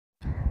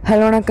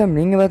Hello வணக்கம்.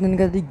 நீங்கள்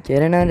பார்த்துக்கிறது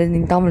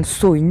கேரனாரிங் தமிழ்.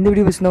 ஸோ இந்த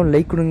வீடியோ பேசினா ஒரு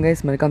லைக் கொடுங்க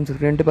கைஸ், மறக்காம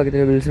சப்ஸ்கிரைப்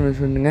பக்கத்தில் பெல்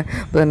பண்ணுங்க.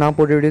 இப்போ நான்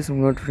போட்ட வீடியோஸ்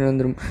உங்களுக்கு நோட்டிஃபிகேஷன்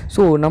வந்துடும்.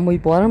 ஸோ நம்ம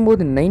இப்போ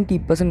வரும்போது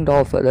 90%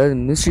 ஆஃப், அதாவது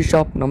மிஸ்ட்ரி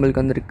ஷாப்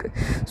நம்மளுக்கு வந்திருக்கு.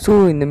 ஸோ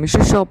இந்த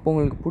மிஸ்ட்ரி ஷாப்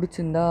உங்களுக்கு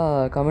பிடிச்சிருந்தா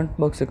கமெண்ட்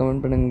பாக்ஸில்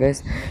கமெண்ட் பண்ணுங்கள்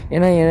கைஸ்.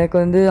 ஏன்னா எனக்கு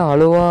வந்து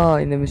அவ்வளோவா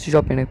இந்த மிஸ்ட்ரி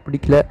ஷாப் எனக்கு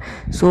பிடிக்கல.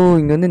 ஸோ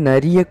இங்கே வந்து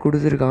நிறைய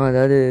கொடுத்துருக்காங்க,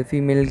 அதாவது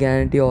ஃபீமேல்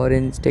கேரண்டி,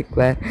 ஆரஞ்ச்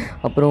டெக்வேர்,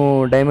 அப்புறம்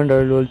டைமண்ட்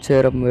ராயல்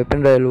வவுச்சர், அப்புறம்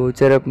வெப்பன் ராயல்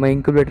வவுச்சர், அப்புறம்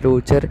இன்குபேட்டர்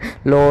வவுச்சர்,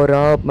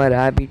 லோரா, அப்புறம்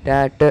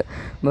ரேபிடேட்,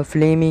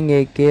 ஃப்ளேமிங்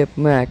ஏகே,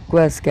 அப்புறமா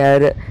அக்வா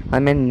ஸ்கேரு,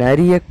 அதுமாதிரி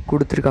நிறைய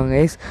கொடுத்துருக்காங்க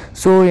கைஸ்.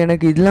 ஸோ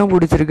எனக்கு இதெல்லாம்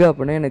பிடிச்சிருக்கு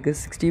அப்படின்னா எனக்கு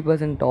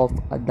 60% ஆஃப்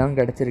அதுதான்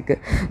கிடச்சிருக்கு.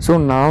 ஸோ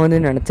நான் வந்து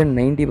நினச்சேன்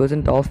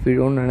 90% ஆஃப்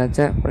விழுன்னு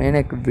நினச்சேன், அப்புறம்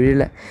எனக்கு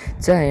விழலை.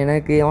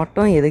 எனக்கு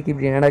மட்டும் எதுக்கு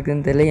இப்படி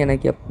நடக்குதுன்னு தெரியல.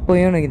 எனக்கு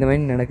எப்போயும் எனக்கு இந்த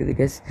மாதிரி நடக்குது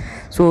கைஸ்.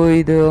 ஸோ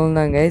இது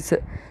தான் கைஸ்.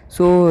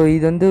 ஸோ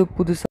இது வந்து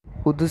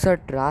புதுசாக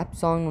ட்ராப்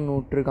சாங் ஒன்று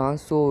விட்ருக்கான்.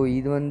 ஸோ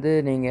இது வந்து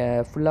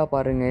நீங்கள் ஃபுல்லாக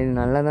பாருங்கள், இது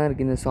நல்லா தான்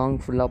இருக்குது இந்த சாங்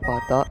ஃபுல்லாக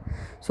பார்த்தா.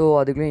 ஸோ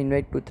அதுக்குள்ளே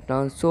இன்வைட்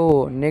கொடுத்துட்டான். ஸோ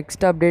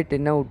நெக்ஸ்ட் அப்டேட்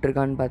என்ன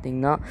விட்ருக்கான்னு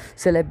பார்த்தீங்கன்னா,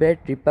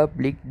 செலிப்ரேட்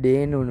ரிப்பப்ளிக்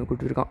டேன்னு ஒன்று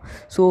கொடுத்துருக்கான்.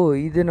 ஸோ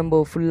இது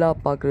நம்ம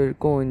ஃபுல்லாக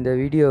பார்க்குறதுக்கும் இந்த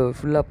வீடியோ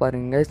ஃபுல்லாக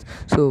பாருங்கள்.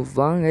 ஸோ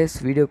வாங்க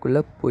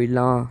வீடியோக்குள்ளே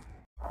போயிடலாம்.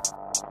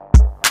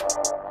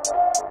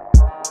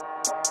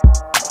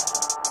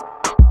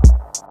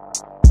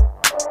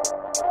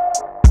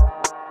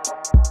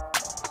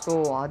 ஸோ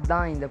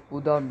அதுதான் இந்த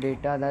புது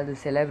அப்டேட்டு, அதாவது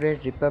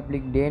செலிப்ரேட்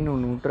ரிப்பப்ளிக் டேன்னு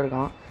ஒன்று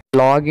விட்ருக்கான்.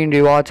 லாகின்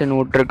ரிவார்ட்ஸ்ன்னு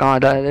விட்ருக்கான்,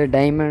 அதாவது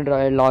டைமண்ட்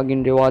ராயல்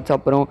லாகின் ரிவார்ட்ஸ்,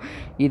 அப்புறம்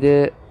இது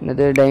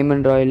என்னது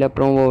டைமண்ட் ராயல்,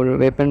 அப்புறம் ஒரு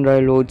வெப்பன்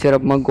ராயல் வவுச்சர்,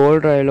 அப்புறமா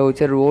கோல்டு ராயல்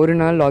வவுச்சர் ஒரு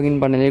நாள்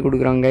லாகின் பண்ணலே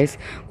கொடுக்குறாங்க கைஸ்.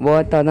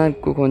 ஒர்த்தாக தான்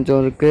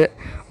கொஞ்சம் இருக்குது.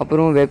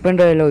 அப்புறம்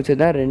வெப்பன் ராயல்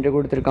வவுச்சர் தான் 2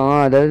 கொடுத்துருக்கான்,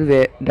 அதாவது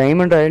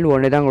டைமண்ட் ராயல்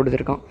 1 தான்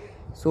கொடுத்துருக்கான்.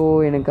 ஸோ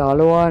எனக்கு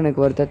அவ்வளோவா எனக்கு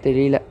ஒர்த்தாக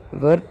தெரியல.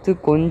 ஒர்த்து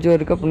கொஞ்சம்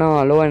இருக்குது அப்படின்னா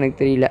அவ்வளோவா எனக்கு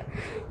தெரியல.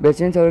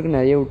 பெஸ்ட் சர்வருக்கு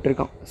நிறைய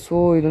விட்டுருக்கான். ஸோ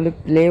இது வந்து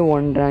ப்ளே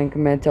 1 ரேங்க்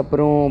மேட்ச்,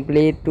 அப்புறம்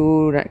ப்ளே 2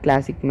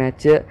 கிளாசிக்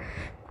மேட்ச்சு,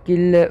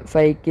 கில்லு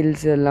 5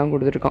 கில்ஸ் எல்லாம்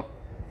கொடுத்துருக்கான்.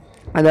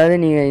 அதாவது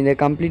நீங்கள் இந்த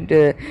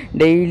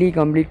டெய்லி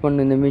கம்ப்ளீட்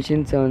பண்ணணும். இந்த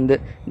மிஷின்ஸை வந்து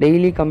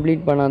டெய்லி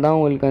கம்ப்ளீட் பண்ணால் தான்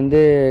உங்களுக்கு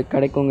வந்து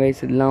கிடைக்கும்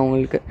கைஸ் இதெல்லாம்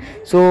உங்களுக்கு.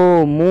 ஸோ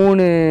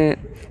 3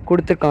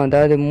 கொடுத்துருக்கான்,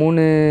 அதாவது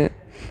 3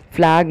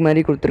 ஃப்ளாக்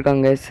மாதிரி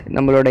கொடுத்துருக்காங்க கைஸ்,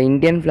 நம்மளோட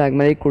இந்தியன் ஃப்ளாக்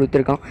மாதிரி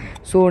கொடுத்துருக்கான்.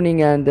 ஸோ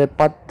நீங்கள் அந்த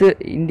 10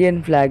 இந்தியன்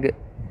ஃப்ளாக்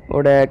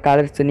ஓட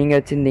கலர்ஸ் நீங்கள்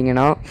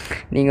வச்சுருந்தீங்கன்னா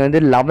நீங்கள் வந்து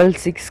லெவல்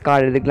 6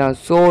 கார்டு எடுக்கலாம்.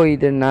 ஸோ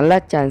இது நல்ல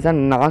சான்ஸாக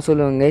நான்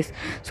சொல்லுவேன் கைஸ்.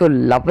 ஸோ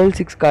லெவல்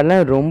 6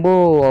 கார்டெலாம் ரொம்ப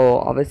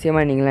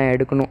அவசியமாக நீங்களாம்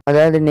எடுக்கணும்.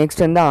 அதாவது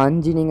நெக்ஸ்ட் வந்து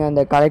 5 நீங்கள்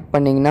அந்த கலெக்ட்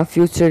பண்ணிங்கன்னா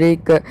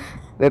ஃபியூச்சரிக்கு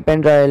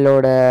வெப்பன்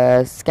ராயலோட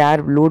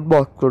ஸ்கேர் லூட்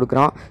பாக்ஸ்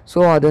கொடுக்குறான். ஸோ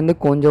அது வந்து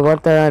கொஞ்சம்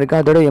ஒர்த்தாக தான் இருக்குது.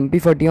 அதோட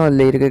MP40யும்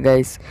அதில் இருக்குது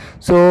கைஸ்.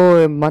 ஸோ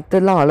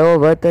மற்றெல்லாம் அவ்வளோவா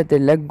ஒர்த்தாக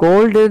இல்லை.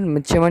 கோல்டு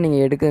மிச்சமாக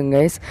நீங்கள் எடுக்குங்க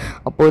கைஸ்,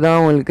 அப்போது தான்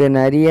உங்களுக்கு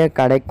நிறைய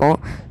கிடைக்கும்.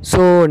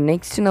 ஸோ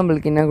நெக்ஸ்ட்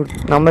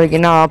நம்மளுக்கு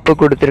என்ன ஆப்பு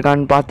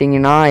கொடுத்துருக்கான்னு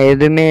பார்த்தீங்கன்னா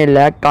எதுவுமே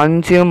இல்லை.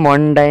 கன்சியூம்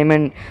 1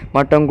 டைமண்ட்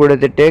மட்டும்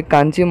கொடுத்துட்டு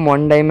கன்சியூம்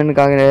 1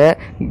 டைமண்டுக்காக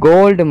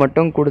கோல்டு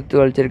மட்டும்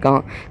கொடுத்து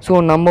வச்சுருக்கான்.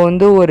 ஸோ நம்ம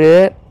வந்து ஒரு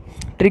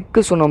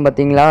ட்ரிக்கு சொன்னோம்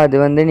பார்த்தீங்களா, அது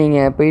வந்து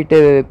நீங்கள் போயிட்டு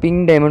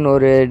பிங்க் டைமண்ட்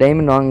ஒரு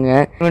டைமண்ட் வாங்குங்க.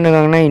 டைமண்ட்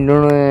வாங்கினா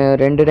இன்னொன்று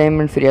 2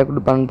 டைமண்ட் ஃப்ரீயாக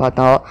கொடுப்பான்னு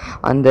பார்த்தா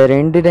அந்த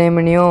 2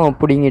 டைமண்டையும்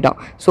பிடிங்கிட்டான்.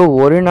 ஸோ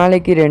ஒரு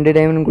நாளைக்கு 2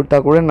 டைமண்ட் கொடுத்தா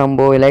கூட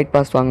நம்ம லைட்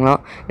பாஸ் வாங்கலாம்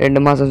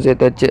 2 மாதம்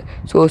சேர்த்து வச்சு.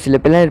 ஸோ சில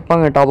பேர்லாம்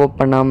இருப்பாங்க டாப் அப்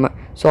பண்ணாமல்.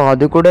 ஸோ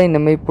அது கூட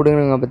இந்த மாதிரி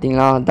பிடுங்குறாங்க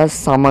பார்த்தீங்களா, அதுதான்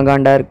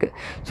சமகாண்டாக இருக்குது.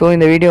 ஸோ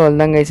இந்த வீடியோ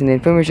தான் கைஸ், இந்த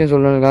இன்ஃபர்மேஷன்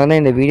சொல்கிறதுக்காக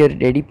தான் இந்த வீடியோ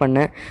ரெடி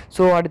பண்ணேன்.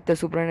 ஸோ அடுத்த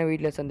சூப்பரான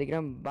வீடியோவில்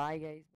சந்திக்கிறேன். Bye guys.